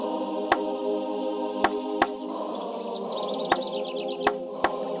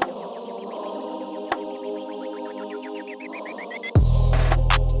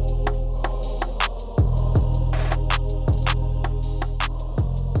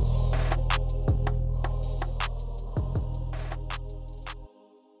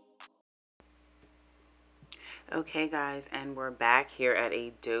Okay, guys, and we're back here at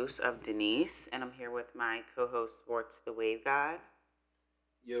a dose of Denise, and I'm here with my co-host Sports the Wave God.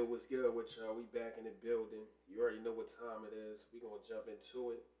 Yo, what's good with y'all? We back in the building. You already know what time it is. We gonna jump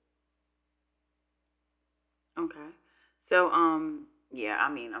into it. Okay, so yeah,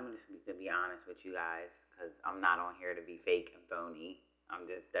 I'm just to be honest with you guys, because I'm not on here to be fake and phony.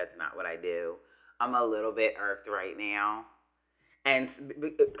 That's not what I do. I'm a little bit irked right now, and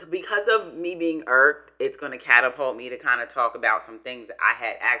because of me being irked, it's going to catapult me to kind of talk about some things that I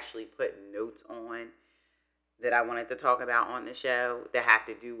had actually put notes on that I wanted to talk about on the show that have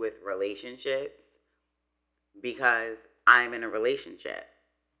to do with relationships because I'm in a relationship.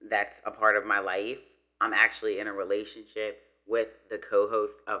 That's a part of my life. I'm actually in a relationship with the co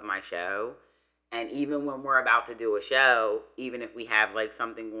host of my show. And even when we're about to do a show, even if we have like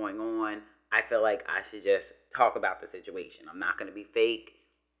something going on, I feel like I should just talk about the situation. I'm not going to be fake.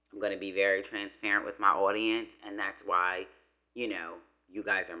 I'm going to be very transparent with my audience. And that's why, you know, you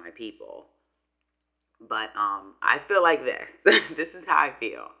guys are my people. But I feel like this. This is how I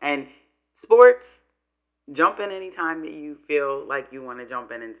feel. And sports, jump in anytime that you feel like you want to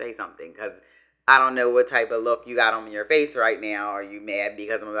jump in and say something. Because I don't know what type of look you got on your face right now. Are you mad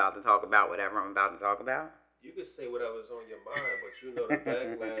because I'm about to talk about whatever I'm about to talk about? You can say whatever's on your mind, but you know the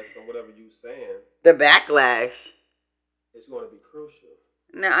backlash from whatever you saying The backlash. is going to be crucial.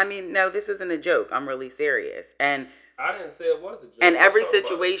 No, I mean, no, this isn't a joke. I'm really serious. I didn't say it was a And joke. Let's every talk about it.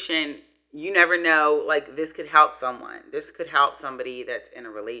 situation, you never know, like this could help someone. This could help somebody that's in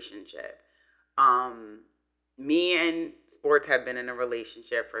a relationship. Um, Me and Sports have been in a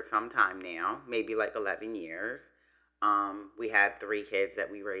relationship for some time now, maybe like 11 years. We have 3 kids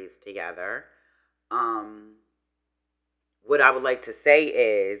that we raised together. Um, what I would like to say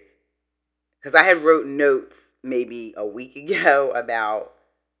is, because I had wrote notes maybe a week ago about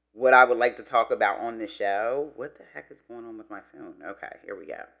what I would like to talk about on the show. What the heck is going on with my phone? Okay, here we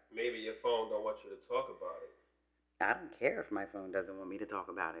go. Maybe your phone don't want you to talk about it. I don't care if my phone doesn't want me to talk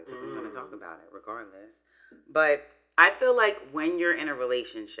about it because I'm going to talk Mm. about it regardless. But I feel like when you're in a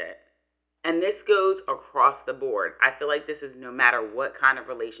relationship, and this goes across the board, I feel like this is no matter what kind of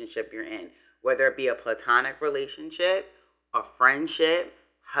relationship you're in, whether it be a platonic relationship, a friendship,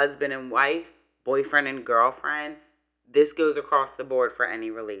 husband and wife, boyfriend and girlfriend, this goes across the board for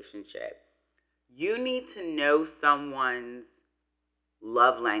any relationship. You need to know someone's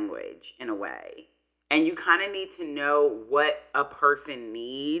love language in a way. And you kind of need to know what a person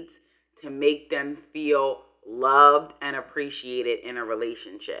needs to make them feel loved and appreciated in a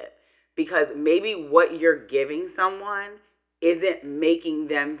relationship. Because maybe what you're giving someone isn't making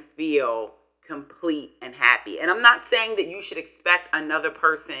them feel complete and happy. And I'm not saying that you should expect another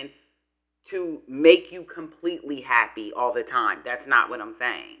person to make you completely happy all the time. That's not what I'm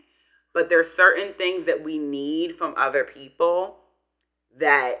saying. But there's certain things that we need from other people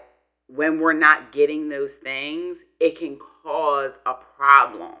that when we're not getting those things, it can cause a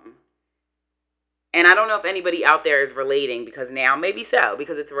problem. And I don't know if anybody out there is relating because now, maybe so,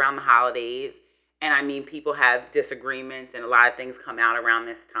 because it's around the holidays. And I mean, people have disagreements and a lot of things come out around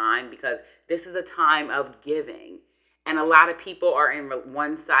this time because this is a time of giving. And a lot of people are in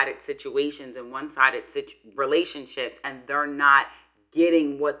one sided situations and one sided relationships, and they're not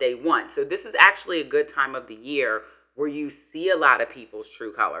getting what they want. So, this is actually a good time of the year where you see a lot of people's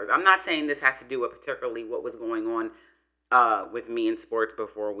true colors. I'm not saying this has to do with particularly what was going on with me in sports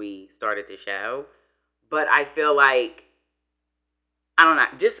before we started the show, but I feel like I don't know,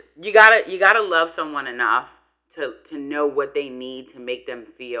 just you gotta love someone enough to know what they need to make them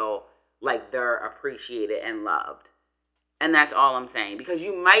feel like they're appreciated and loved. And that's all I'm saying. Because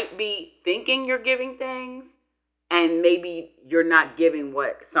you might be thinking you're giving things and maybe you're not giving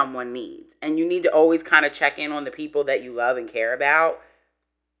what someone needs. And you need to always kind of check in on the people that you love and care about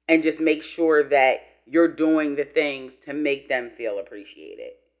and just make sure that you're doing the things to make them feel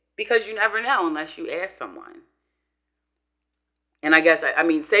appreciated. Because you never know unless you ask someone. And I guess, I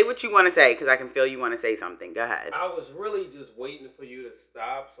mean, say what you want to say because I can feel you want to say something. Go ahead. I was really just waiting for you to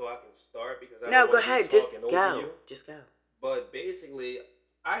stop so I can start because I don't No, go want to be ahead. Just talking over go. you. Just go. But basically,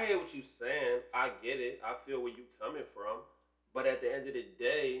 I hear what you're saying. I get it. I feel where you're coming from. But at the end of the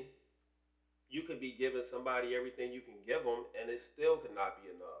day, you could be giving somebody everything you can give them, and it still could not be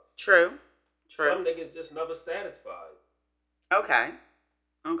enough. True. True. Some niggas just never satisfied. Okay.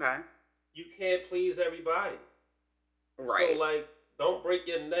 Okay. You can't please everybody. So Right. like, don't break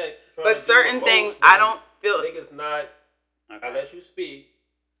your neck trying But to do the certain things, most I when don't feel. niggas not. I Okay. let you speak.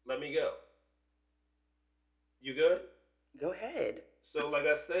 Let me go. You good? Go ahead. So like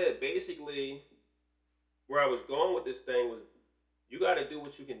I said, basically, where I was going with this thing was, you got to do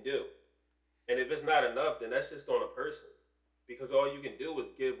what you can do. And if it's not enough, then that's just on a person. Because all you can do is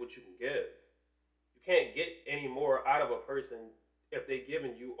give what you can give. You can't get any more out of a person if they're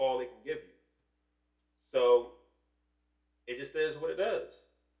giving you all they can give you. So it just is what it is.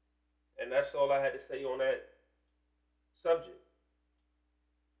 And that's all I had to say on that subject.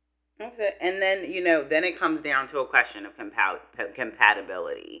 Okay. And then, then it comes down to a question of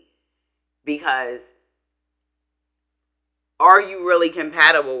compatibility. Because are you really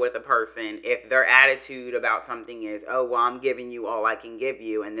compatible with a person if their attitude about something is, oh, well, I'm giving you all I can give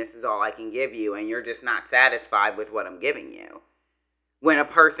you, and this is all I can give you, and you're just not satisfied with what I'm giving you? When a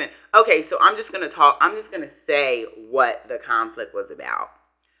person, okay, so I'm just going to say what the conflict was about.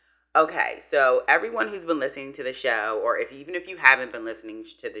 Okay, so everyone who's been listening to the show, or even if you haven't been listening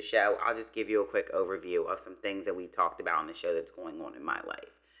to the show, I'll just give you a quick overview of some things that we've talked about on the show that's going on in my life.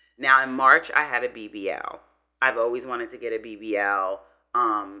 Now, in March, I had a BBL. I've always wanted to get a BBL.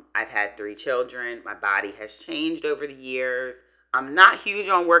 I've had 3 children. My body has changed over the years. I'm not huge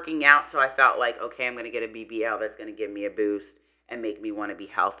on working out, so I felt like, okay, I'm going to get a BBL that's going to give me a boost and make me want to be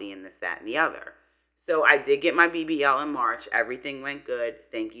healthy and this, that, and the other. So I did get my BBL in March. Everything went good.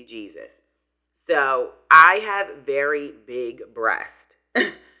 Thank you, Jesus. So I have very big breasts.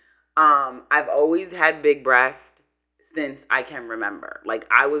 I've always had big breasts since I can remember. Like,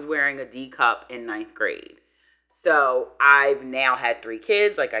 I was wearing a D cup in 9th grade. So I've now had 3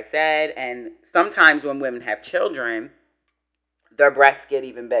 kids, like I said, and sometimes when women have children, their breasts get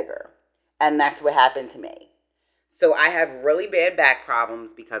even bigger. And that's what happened to me. So I have really bad back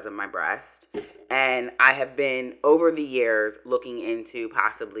problems because of my breast. And I have been, over the years, looking into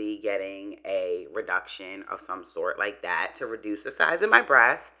possibly getting a reduction of some sort like that to reduce the size of my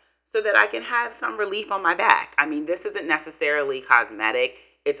breast so that I can have some relief on my back. I mean, this isn't necessarily cosmetic.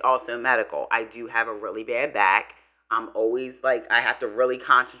 It's also medical. I do have a really bad back. I'm always, I have to really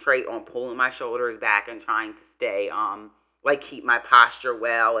concentrate on pulling my shoulders back and trying to stay, keep my posture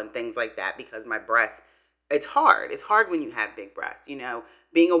well and things like that because my breast, it's hard. It's hard when you have big breasts.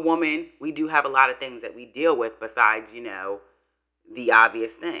 Being a woman, we do have a lot of things that we deal with besides, the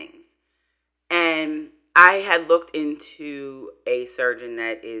obvious things. And I had looked into a surgeon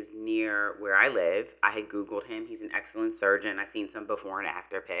that is near where I live. I had Googled him. He's an excellent surgeon. I've seen some before and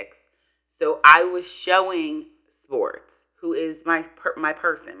after pics. So I was showing Sports, who is my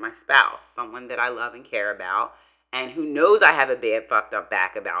person, my spouse, someone that I love and care about, and who knows I have a bad fucked up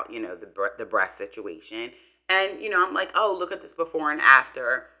back about, the breast situation. And, I'm like, oh, look at this before and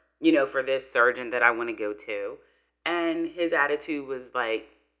after, for this surgeon that I want to go to. And his attitude was like,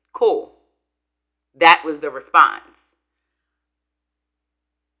 cool. That was the response.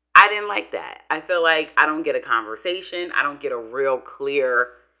 I didn't like that. I feel like I don't get a conversation. I don't get a real clear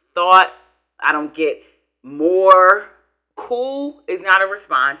thought. I don't get more. Cool is not a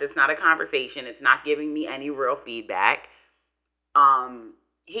response. It's not a conversation. It's not giving me any real feedback.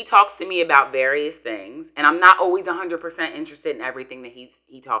 He talks to me about various things, and I'm not always 100% interested in everything that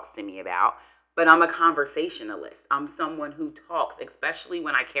he talks to me about, but I'm a conversationalist. I'm someone who talks, especially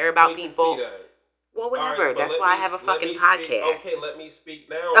when I care about people. Well, whatever. Right, that's why I have a fucking podcast. Okay, let me speak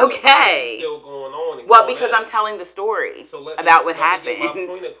now. Okay. Still going on. Well, because I'm telling the story about what happened. Let me get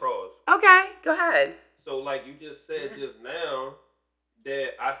my point across. Okay, go ahead. So, like you just said just now, that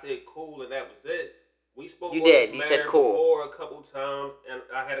I said cool and that was it. We spoke. You did. You said cool before a couple times, and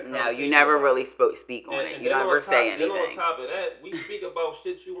I had a conversation. No, you never really speak on it. You never say anything. Then on top of that, we speak about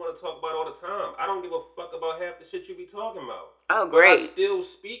shit you want to talk about all the time. I don't give a fuck about half the shit you be talking about. Oh, great. But I still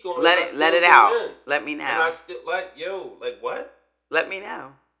speak on it. Let it out. Let me know. And I still what? Let me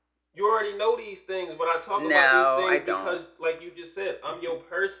know. You already know these things, but I talk about these things because, like you just said, I'm your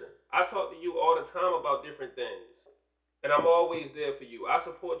person. I talk to you all the time about different things. And I'm always there for you. I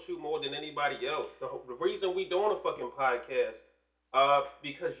support you more than anybody else. The reason we doing a fucking podcast,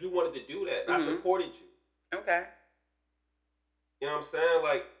 because you wanted to do that. And I supported you. Okay. You know what I'm saying?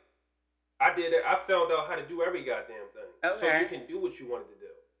 Like, I did it. I found out how to do every goddamn thing. Okay. So you can do what you wanted to do.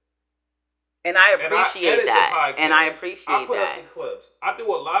 And I appreciate that. And I appreciate that. I put up the clips. I do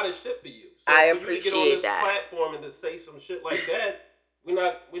a lot of shit for you. So I appreciate that. You to get on this platform and to say some shit like that, we're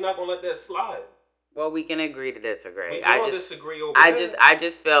not gonna let that slide. Well, we can agree to disagree. We don't disagree over that. I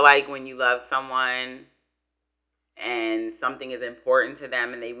just feel like when you love someone and something is important to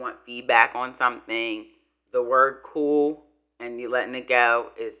them and they want feedback on something, the word cool and you letting it go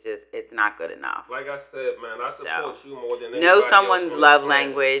is just, it's not good enough. Like I said, man, I support you more than anybody know someone's love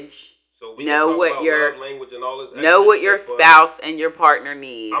language. So we know what your love language and all this know what your spouse and your partner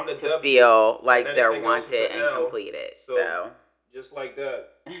needs to feel like they're wanted and completed. Just like that.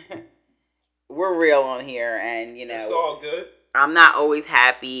 We're real on here, and it's all good. I'm not always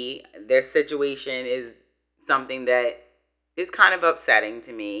happy. Their situation is something that is kind of upsetting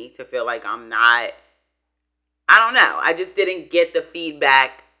to me, to feel like I'm not, I don't know. I just didn't get the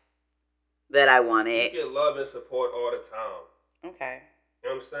feedback that I wanted. You get love and support all the time. Okay. You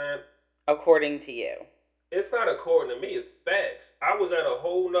know what I'm saying? According to you. It's not according to me, it's facts. I was at a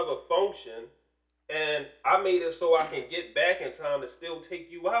whole nother function and I made it so I can get back in time to still take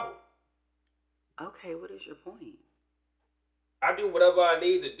you out. Okay, what is your point? I do whatever I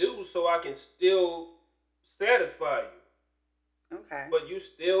need to do so I can still satisfy you. Okay. But you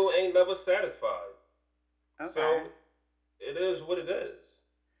still ain't never satisfied. Okay. So it is what it is.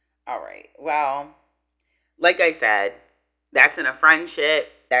 All right. Well, like I said, that's in a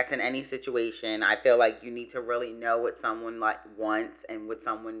friendship. That's in any situation. I feel like you need to really know what someone wants and what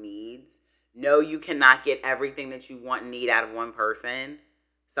someone needs. No, you cannot get everything that you want and need out of one person.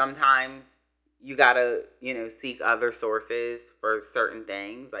 Sometimes you gotta, seek other sources for certain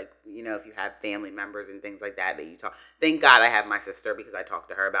things. Like, if you have family members and things like that you talk. Thank God I have my sister, because I talk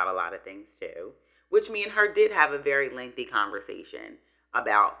to her about a lot of things too. Which me and her did have a very lengthy conversation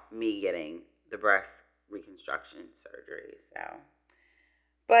about me getting the breast reconstruction surgery. So,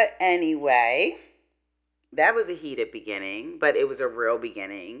 but anyway, that was a heated beginning, but it was a real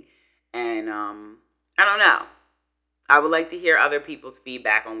beginning. And I don't know. I would like to hear other people's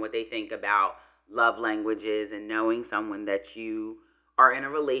feedback on what they think about love languages and knowing someone that you are in a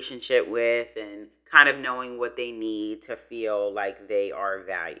relationship with and kind of knowing what they need to feel like they are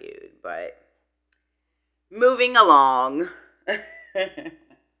valued. But moving along,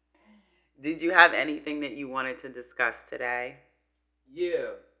 did you have anything that you wanted to discuss today?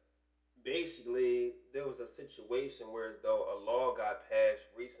 Yeah. Basically, there was a situation where as though a law got passed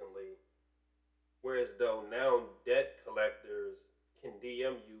recently, whereas though now debt collectors can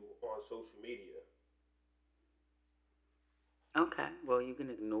DM you on social media. Okay, well, you can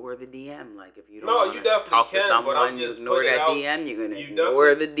ignore the DM. Like, if you don't No, want you to definitely talk to can, but I'm someone, you just ignore putting it that out. DM. You're going to You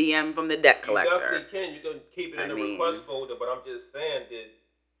ignore the definitely, DM from the debt you collector. definitely can. You can keep it in I the mean, request folder, but I'm just saying that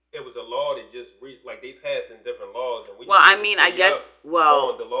it was a law that just like they passed in different laws, and we well, just I need to mean, I stay guess, up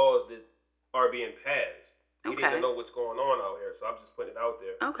well, on the laws that are being passed. We need to okay. know what's going on out here, so I'm just putting it out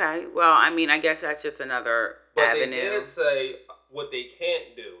there. Okay, well, I mean, I guess that's just another But avenue. they did say what they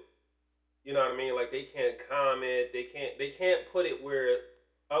can't do. You know what I mean? Like they can't comment. They can't put it where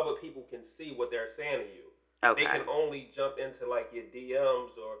other people can see what they're saying to you. Okay. They can only jump into like your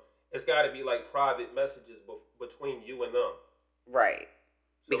DMs, or it's got to be like private messages between you and them. Right.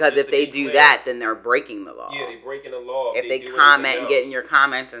 So because if they do that, then they're breaking the law. Yeah, they're breaking the law. If they comment and get in your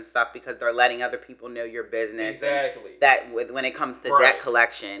comments and stuff because they're letting other people know your business. Exactly. That when it comes to debt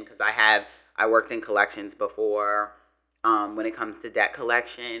collection, because I worked in collections before. When it comes to debt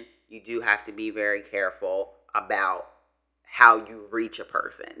collection, you do have to be very careful about how you reach a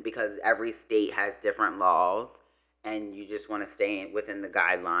person, because every state has different laws, and you just want to stay within the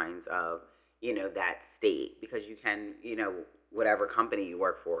guidelines of that state, because you can whatever company you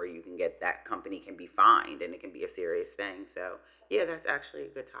work for, you can get, that company can be fined, and it can be a serious thing. So yeah, that's actually a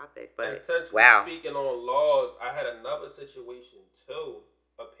good topic. But and since wow, we're speaking on laws, I had another situation too.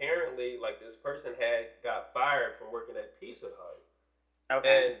 Apparently, like this person got fired from working at Pizza Hut.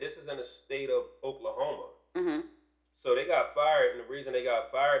 Okay. And this is in the state of Oklahoma. Mm-hmm. So they got fired, and the reason they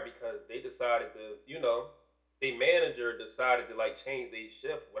got fired because they decided to, the manager decided to like change their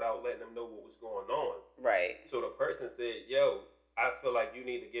shift without letting them know what was going on. Right. So the person said, "Yo, I feel like you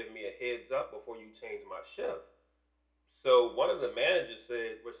need to give me a heads up before you change my shift." So one of the managers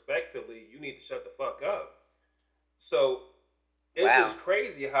said, respectfully, "You need to shut the fuck up." So it's just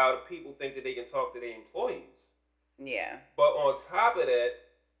crazy how people think that they can talk to their employees. Yeah. But on top of that,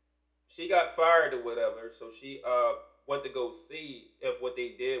 she got fired or whatever, so she went to go see if what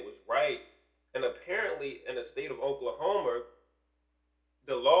they did was right. And apparently, in the state of Oklahoma,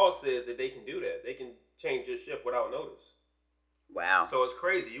 the law says that they can do that. They can change your shift without notice. Wow. So it's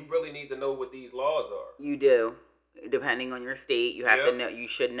crazy. You really need to know what these laws are. You do. Depending on your state, you have to know. You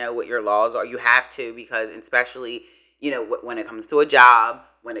should know what your laws are. You have to, because especially when it comes to a job,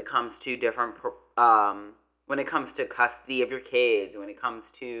 when it comes to different when it comes to custody of your kids, when it comes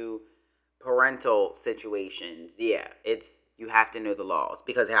to parental situations, you have to know the laws,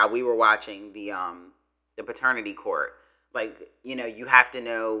 because how we were watching the paternity court, you have to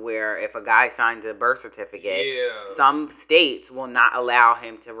know where, if a guy signs a birth certificate, some states will not allow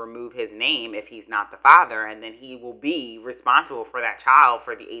him to remove his name if he's not the father, and then he will be responsible for that child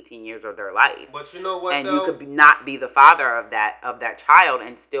for the 18 years of their life. But you know what? And you could not be the father of that child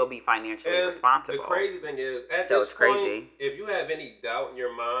and still be financially responsible. The crazy thing is, at this point, if you have any doubt in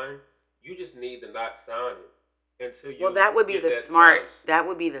your mind, you just need to not sign it. until Well, you get that test. that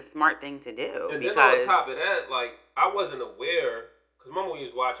would be the smart thing to do And then on because top of that, like I wasn't aware because remember we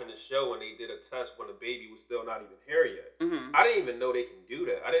was watching the show and they did a test when the baby was still not even here yet. mhm. I didn't even know they can do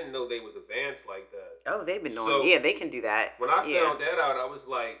that. I didn't know they was advanced like that. Oh, they've been doing. So Yeah, they can do that. when I Yeah. found that out, I was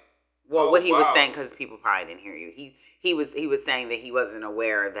like, Well, oh what he was saying, wow, because people probably didn't hear you. He was saying that he wasn't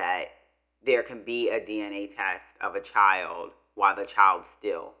aware that there can be a DNA test of a child while the child's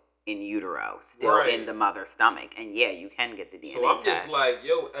still in utero, still in right. the mother's stomach, and yeah, you can get the So DNA I'm just test. like,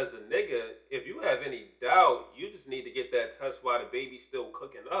 yo, as a nigga, if you have any doubt, you just need to get that test while the baby's still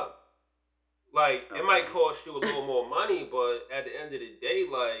cooking up. Like, it might Okay. cost you a little more money, but at the end of the day,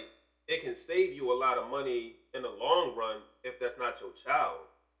 like, it can save you a lot of money in the long run if that's not your child.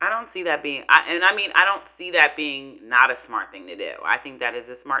 I don't see that being, I don't see that being not a smart thing to do. I think that is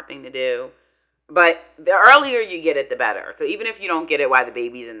a smart thing to do. But the earlier you get it, the better. So even if you don't get it while the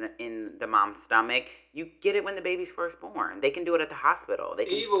baby's in the mom's stomach, you get it when the baby's first born. They can do it at the hospital. They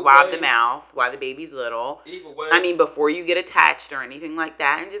can Either swab the way, mouth while the baby's little. either I way, mean, before you get attached or anything like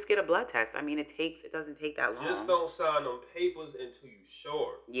that, and just get a blood test. I mean, it doesn't take that just long. don't sign them papers until you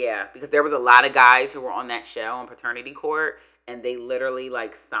sure. Yeah, because there was a lot of guys who were on that show on paternity court, and they literally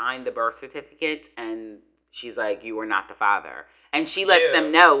like signed the birth certificates, and she's like, "You are not the father," and she lets them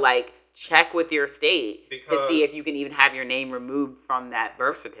Yeah, know, like, check with your state to because see if you can even have your name removed from that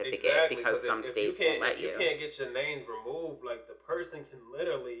birth certificate, exactly, because because some if you states won't can't let you. get your names removed, like the person can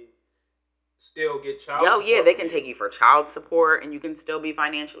literally still get child Oh yeah, support they from can you, take you for child support, and you can still be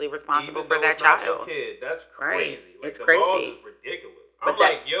financially responsible even for though that it's not your child. kid. That's Right? crazy. Like It's the laws crazy, is ridiculous. I'm but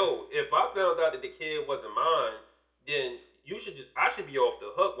that. like, yo, if I found out that the kid wasn't mine, then you should just I should be off the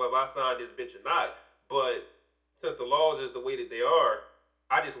hook whether I signed this bitch or not. But since the laws is the way that they are,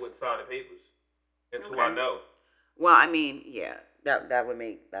 I just wouldn't sign the papers until I Okay. know. Well, I mean, yeah, that would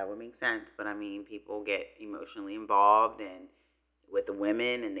make sense. But I mean, people get emotionally involved and with the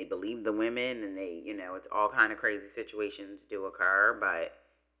women, and they believe the women, and it's all kind of crazy situations do occur. But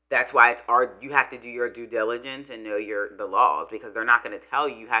that's why it's hard. You have to do your due diligence and know the laws, because they're not going to tell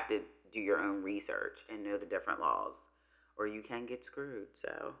you. You have to do your own research and know the different laws, or you can get screwed.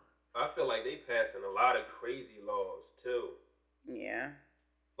 So I feel like they passing a lot of crazy laws too. yeah.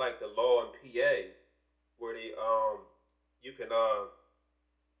 Like the law in PA where they you can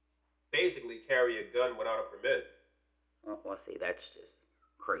basically carry a gun without a permit. Well, see, that's just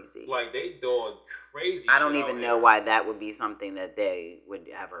crazy. Like they doing crazy I shit don't out even know here. why that would be something that they would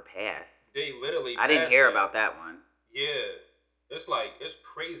ever pass. They literally I didn't passed hear that. about that one. Yeah. It's like it's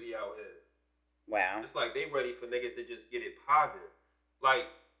crazy out here. Wow. It's like they ready for niggas to just get it popping. Like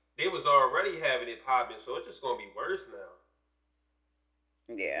they was already having it popping, so it's just gonna be worse now.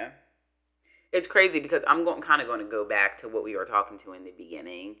 Yeah. It's crazy because I'm going to go back to what we were talking to in the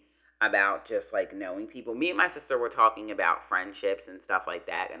beginning about just like knowing people. Me and my sister were talking about friendships and stuff like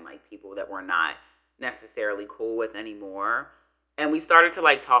that, and like people that we're not necessarily cool with anymore. And we started to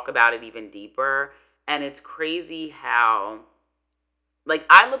like talk about it even deeper. And it's crazy how, like,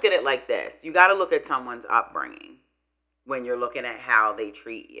 I look at it like this: you got to look at someone's upbringing when you're looking at how they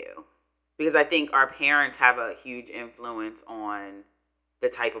treat you. Because I think our parents have a huge influence on the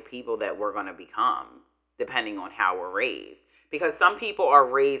type of people that we're going to become, depending on how we're raised. Because some people are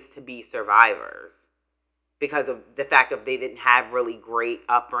raised to be survivors because of the fact that they didn't have really great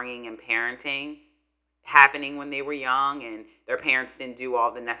upbringing and parenting happening when they were young, and their parents didn't do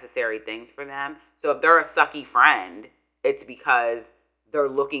all the necessary things for them. So if they're a sucky friend, it's because they're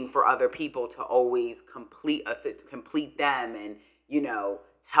looking for other people to always complete them, and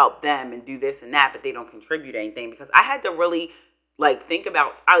help them and do this and that, but they don't contribute anything. Because I had to really like think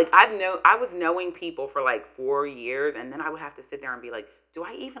about, I was knowing people for like 4 years, and then I would have to sit there and be like, do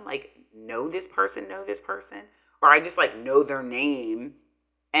I even like know this person, or I just like know their name,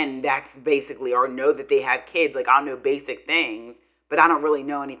 and that's basically, or know that they have kids. Like, I'll know basic things, but I don't really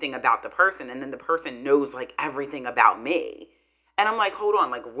know anything about the person, and then the person knows like everything about me, and I'm like, hold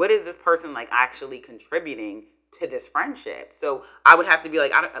on, like, what is this person like actually contributing to this friendship? So I would have to be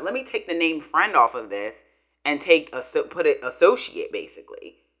like, let me take the name friend off of this and put it associate,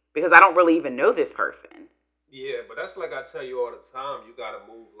 basically, because I don't really even know this person. Yeah, but that's like I tell you all the time, you gotta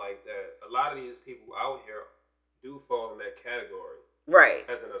move like that. A lot of these people out here do fall in that category Right.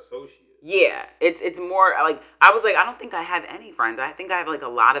 as an associate. Yeah, it's more like, I was like, I don't think I have any friends. I think I have like a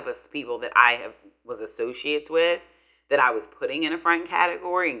lot of us people that I have was associates with, that I was putting in a friend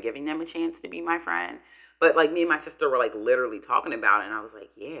category and giving them a chance to be my friend. But like, me and my sister were like literally talking about it, and I was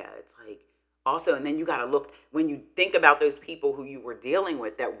like, yeah, it's like, also, and then you got to look, when you think about those people who you were dealing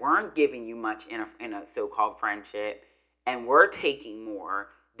with that weren't giving you much in a so-called friendship and were taking more,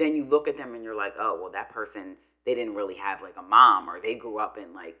 then you look at them and you're like, oh, well, that person they didn't really have like a mom, or they grew up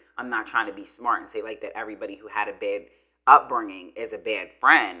in like, I'm not trying to be smart and say like that everybody who had a bad upbringing is a bad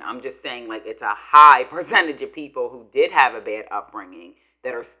friend. I'm just saying like it's a high percentage of people who did have a bad upbringing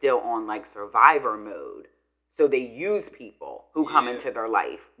that are still on like survivor mode. So they use people who come into their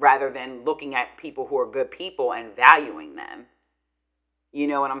life rather than looking at people who are good people and valuing them. You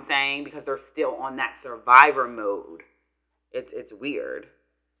know what I'm saying? Because they're still on that survivor mode. It's weird.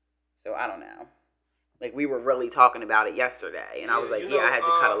 So I don't know. Like we were really talking about it yesterday, and I was like, I had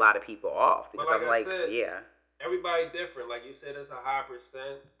to cut a lot of people off because I'm like, everybody different. Like you said, it's a high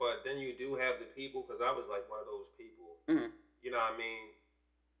percent, but then you do have the people. Because I was like one of those people. Mm-hmm. You know what I mean?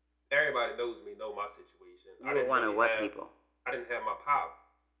 Everybody knows me, know my situation. You were one of what people? I didn't have my pop.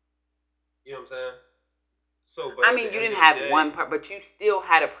 You know what I'm saying? So, but I mean, you didn't have one part, but you still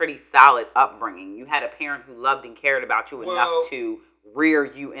had a pretty solid upbringing. You had a parent who loved and cared about you enough to rear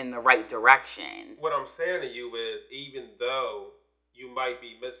you in the right direction. What I'm saying to you is, even though you might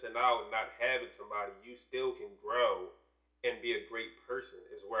be missing out not having somebody, you still can grow and be a great person,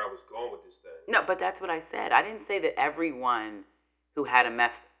 is where I was going with this thing. No, but that's what I said. I didn't say that everyone who had a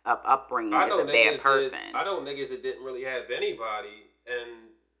messed up upbringing is a bad person. I know niggas that didn't really have anybody,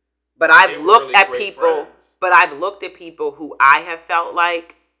 but I've looked at people. But I've looked at people who I have felt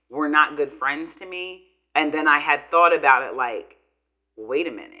like were not good friends to me, and then I had thought about it like, wait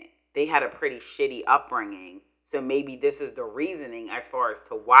a minute, they had a pretty shitty upbringing, so maybe this is the reasoning as far as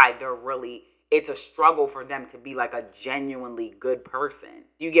to why it's a struggle for them to be like a genuinely good person.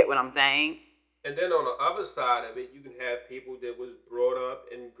 Do you get what I'm saying? And then on the other side of it, you can have people that was brought up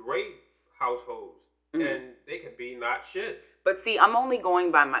in great households, and they could be not shit. But see, I'm only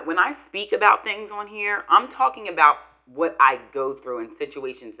going by when I speak about things on here, I'm talking about what I go through in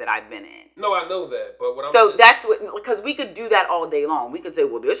situations that I've been in. No, I know that, but what I'm saying... So that's what, because we could do that all day long. We could say,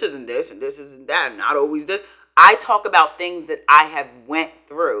 well, this isn't this, and this isn't that, and not always this. I talk about things that I have went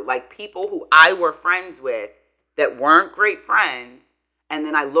through, like people who I were friends with that weren't great friends, and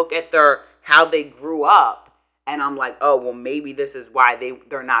then I look at how they grew up, and I'm like, oh, well, maybe this is why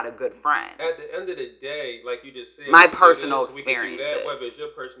they're not a good friend. At the end of the day, like you just said, my personal experiences. Whether it's your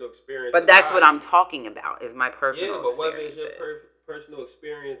personal experience, but that's what I'm talking about is my personal experiences. Yeah, but whether it's your personal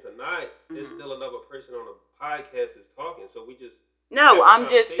experience or not, there's still another person on the podcast that's talking. So we just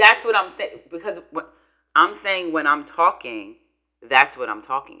that's what I'm saying, because I'm saying when I'm talking, that's what I'm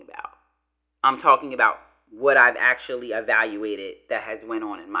talking about. I'm talking about what I've actually evaluated that has went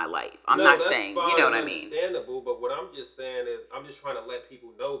on in my life. I'm not saying, you know what I mean? Understandable, but what I'm just saying is, I'm just trying to let people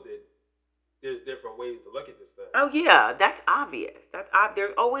know that there's different ways to look at this thing. Oh yeah, that's obvious.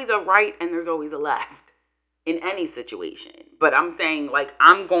 There's always a right and there's always a left in any situation. But I'm saying, like,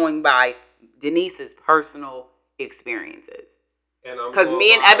 I'm going by Denise's personal experiences. Because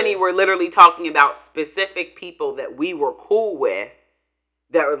me and Ebony were literally talking about specific people that we were cool with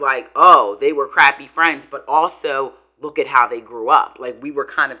that were like, oh, they were crappy friends, but also look at how they grew up. Like, we were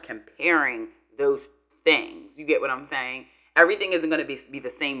kind of comparing those things. You get what I'm saying? Everything isn't going to be the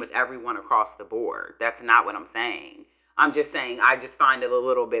same with everyone across the board. That's not what I'm saying. I'm just saying I just find it a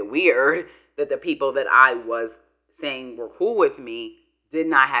little bit weird that the people that I was saying were cool with me did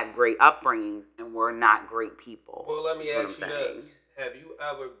not have great upbringings and were not great people. Well, let me ask you this. Have you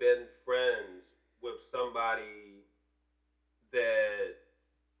ever been friends with somebody that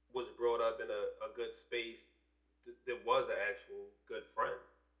was brought up in a good space that was an actual good friend?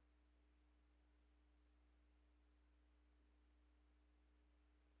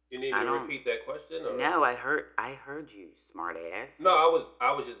 You need me to repeat that question? Or? No, I heard you, smart ass. No,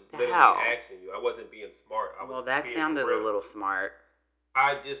 I was just literally asking you. I wasn't being smart. That sounded a little smart.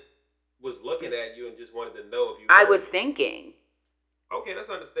 I just was looking at you and just wanted to know if you. I was thinking. Okay, that's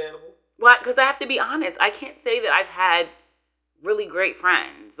understandable. Well, because I have to be honest, I can't say that I've had really great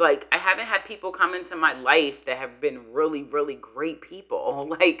friends. Like, I haven't had people come into my life that have been really, really great people.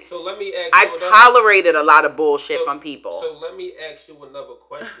 Like, so let me ask you I've tolerated a lot of bullshit from people. So let me ask you another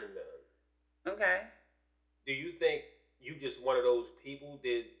question then. Okay. Do you think you just one of those people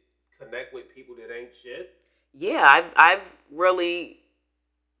that connect with people that ain't shit? Yeah, I've really,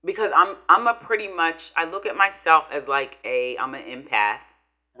 because I'm a pretty much, I look at myself as like I'm an empath.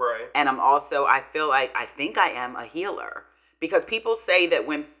 Right. And I feel like, I think I am a healer. Because people say that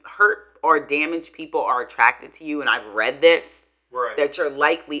when hurt or damaged people are attracted to you, and I've read this, right, that you're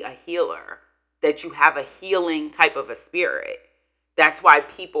likely a healer, that you have a healing type of a spirit. That's why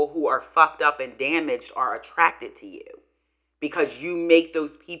people who are fucked up and damaged are attracted to you. Because you make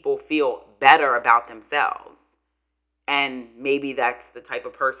those people feel better about themselves. And maybe that's the type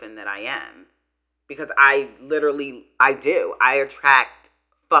of person that I am. Because I do. I attract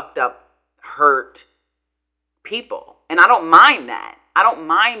fucked up, hurt, people. And I don't mind that. I don't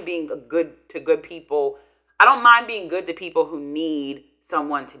mind being good to good people. I don't mind being good to people who need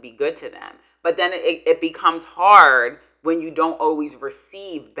someone to be good to them. But then it becomes hard when you don't always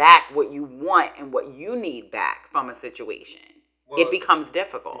receive back what you want and what you need back from a situation. It Well, becomes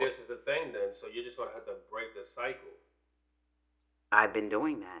difficult. this is the thing then. So you're just gonna have to break the cycle. I've been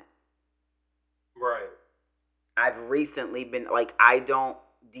doing that. Right. I've recently been like, I don't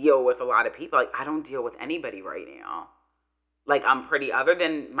deal with a lot of people. Like, I don't deal with anybody right now. Like, I'm pretty, other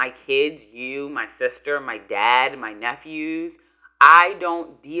than my kids, you, my sister, my dad, my nephews, I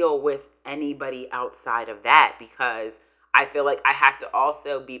don't deal with anybody outside of that because I feel like I have to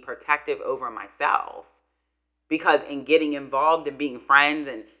also be protective over myself. Because in getting involved and being friends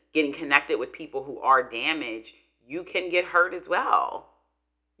and getting connected with people who are damaged, you can get hurt as well.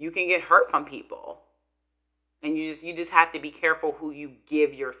 You can get hurt from people. And you just have to be careful who you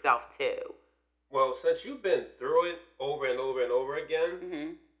give yourself to. Well, since you've been through it over and over and over again,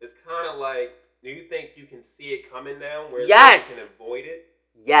 Hmm. it's kind of like, do you think you can see it coming now, where it's like you Yes. can avoid it?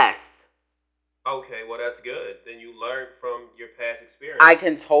 Yes. Okay, well that's good. Then you learned from your past I experience.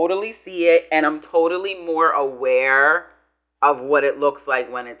 can totally see it, and I'm totally more aware of what it looks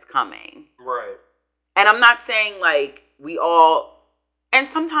like when it's coming. Right. And I'm not saying like we all, and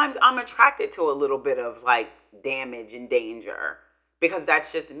sometimes I'm attracted to a little bit of like damage and danger because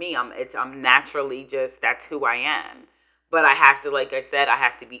that's just me. I'm naturally just, that's who I am. But I have to, like I said, I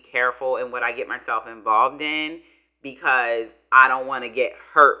have to be careful in what I get myself involved in because I don't want to get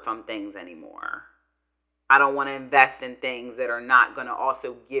hurt from things anymore. I don't want to invest in things that are not going to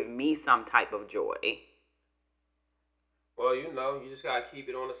also give me some type of joy. Well, you just gotta keep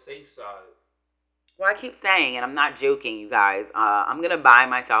it on the safe side. Well, I keep saying, and I'm not joking, you guys, I'm going to buy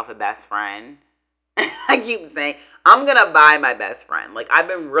myself a best friend. I keep saying, I'm going to buy my best friend. Like, I've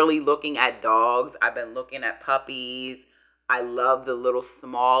been really looking at dogs. I've been looking at puppies. I love the little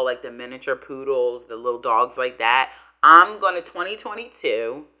small, like the miniature poodles, the little dogs like that. I'm going to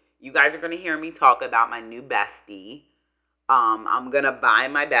 2022. You guys are going to hear me talk about my new bestie. I'm gonna buy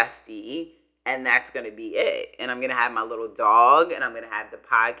my bestie, and that's gonna be it. And I'm gonna have my little dog, and I'm gonna have the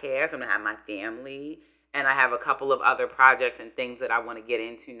podcast. I'm gonna have my family, and I have a couple of other projects and things that I want to get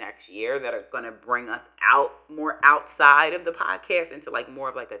into next year that are gonna bring us out more outside of the podcast into like more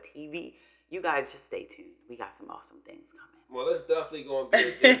of like a TV. You guys just stay tuned. We got some awesome things Well, it's definitely gonna be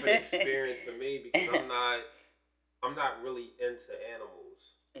a different experience for me because I'm not really into animals.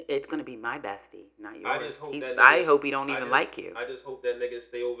 It's gonna be my bestie, not I yours. just hope that I nigga. hope he don't even like you. I just hope that nigga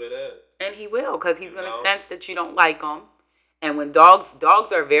stay over there. And he will, because he's You gonna know. sense that you don't like him. And when dogs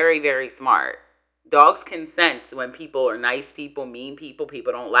are very, very smart. Dogs can sense when people are nice people, mean people,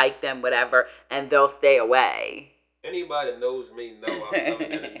 people don't like them, whatever, and they'll stay away. Anybody that knows me know I've never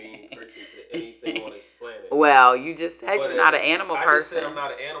been a mean person to anything on this planet. Well, you just said But you're not an animal I just said I'm person.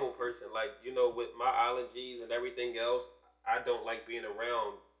 not an animal person. Like, with my allergies and everything else, I don't like being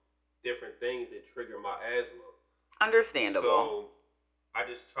around different things that trigger my asthma. Understandable. So I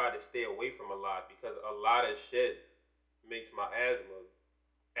just try to stay away from a lot because a lot of shit makes my asthma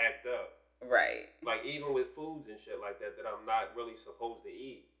act up. Right. Like even with foods and shit like that I'm not really supposed to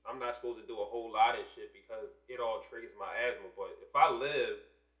eat. I'm not supposed to do a whole lot of shit because it all triggers my asthma. But if I live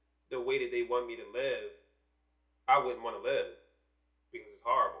the way that they want me to live, I wouldn't want to live because it's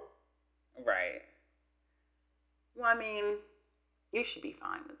horrible. Right. Well, I mean, you should be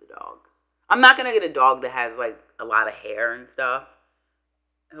fine with the dog. I'm not gonna get a dog that has like a lot of hair and stuff.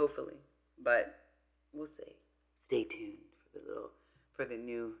 Hopefully, but we'll see. Stay tuned for the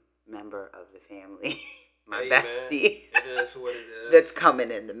new member of the family, my Hey man, bestie, it is what it is. that's coming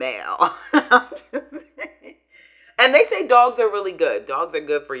in the mail. And they say dogs are really good. Dogs are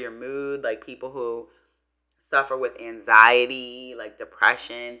good for your mood, like people who suffer with anxiety, like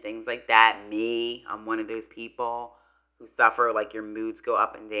depression, things like that. Me, I'm one of those people who suffer like your moods go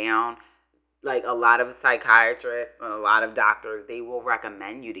up and down. Like a lot of psychiatrists and a lot of doctors, they will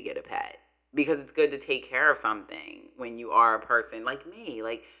recommend you to get a pet because it's good to take care of something when you are a person like me.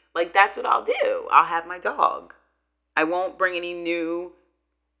 Like that's what I'll do. I'll have my dog. I won't bring any new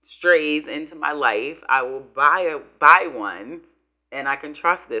strays into my life. I will buy one, and I can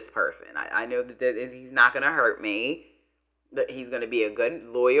trust this person. I know that he's not going to hurt me. That he's going to be a good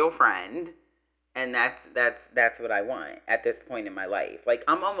loyal friend, and that's what I want at this point in my life. Like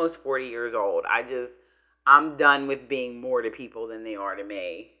I'm almost 40 years old. I'm done with being more to people than they are to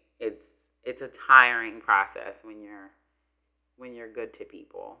me. It's a tiring process when you're good to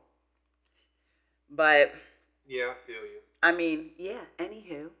people. But Yeah, I feel you. I mean, yeah,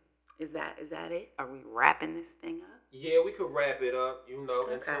 anywho, Is that it? Are we wrapping this thing up? Yeah, we could wrap it up.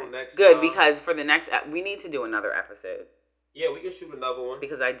 Okay. Until next Good, time. because for the next, we need to do another episode. Yeah, we can shoot another one.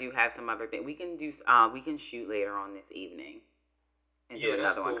 Because I do have some other things. We can do. We can shoot later on this evening. And do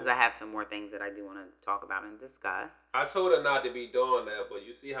another one because I have some more things that I do want to talk about and discuss. I told her not to be doing that, but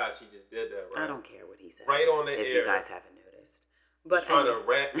you see how she just did that, right? I don't care what he says. Right on the air. If you guys haven't noticed. But she's trying to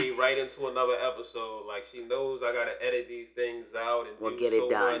wrap me right into another episode. Like she knows I gotta edit these things out and get it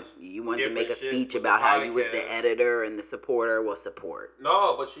done. You want to make a speech about how you was the editor and the supporter. Well, support.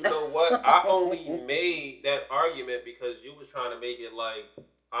 No, but you know what? I only made that argument because you was trying to make it like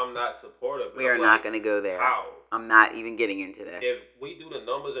I'm not supportive. We are not going to go there. How? I'm not even getting into this. If we do the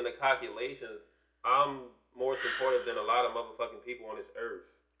numbers and the calculations, I'm more supportive than a lot of motherfucking people on this earth.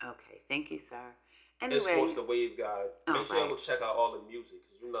 Okay, thank you, sir. Anyway, it's Sports the Wave Guide. Make sure you go check out all the music.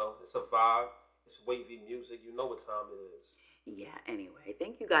 Because, it's a vibe. It's wavy music. You know what time it is. Yeah, anyway.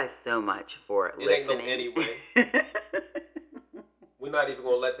 Thank you guys so much for listening. It ain't no anyway. We're not even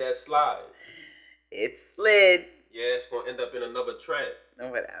going to let that slide. It slid. Yeah, it's going to end up in another track.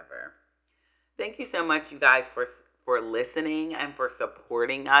 Whatever. Thank you so much, you guys, for listening and for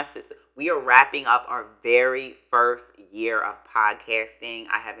supporting us. We are wrapping up our very first year of podcasting.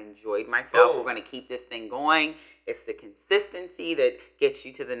 I have enjoyed myself. We're going to keep this thing going. It's the consistency that gets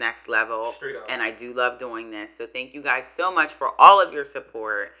you to the next level. Straight up. And I do love doing this. So thank you guys so much for all of your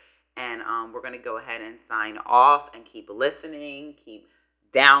support. And we're going to go ahead and sign off and keep listening, keep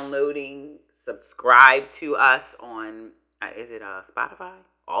downloading, subscribe to us on, is it Spotify?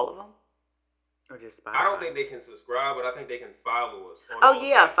 All of them? Or just Spotify? I don't think they can subscribe, but I think they can follow us.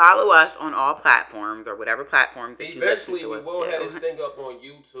 Follow us on all platforms or whatever platforms that you listen to us to. Eventually, we will have this thing up on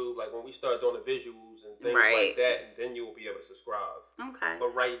YouTube, like when we start doing the visuals and things like that, and then you will be able to subscribe. Okay.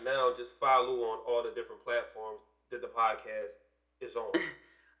 But right now, just follow on all the different platforms that the podcast is on.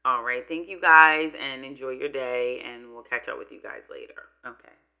 All right. Thank you guys, and enjoy your day, and we'll catch up with you guys later.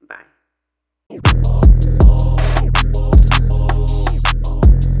 Okay. Bye.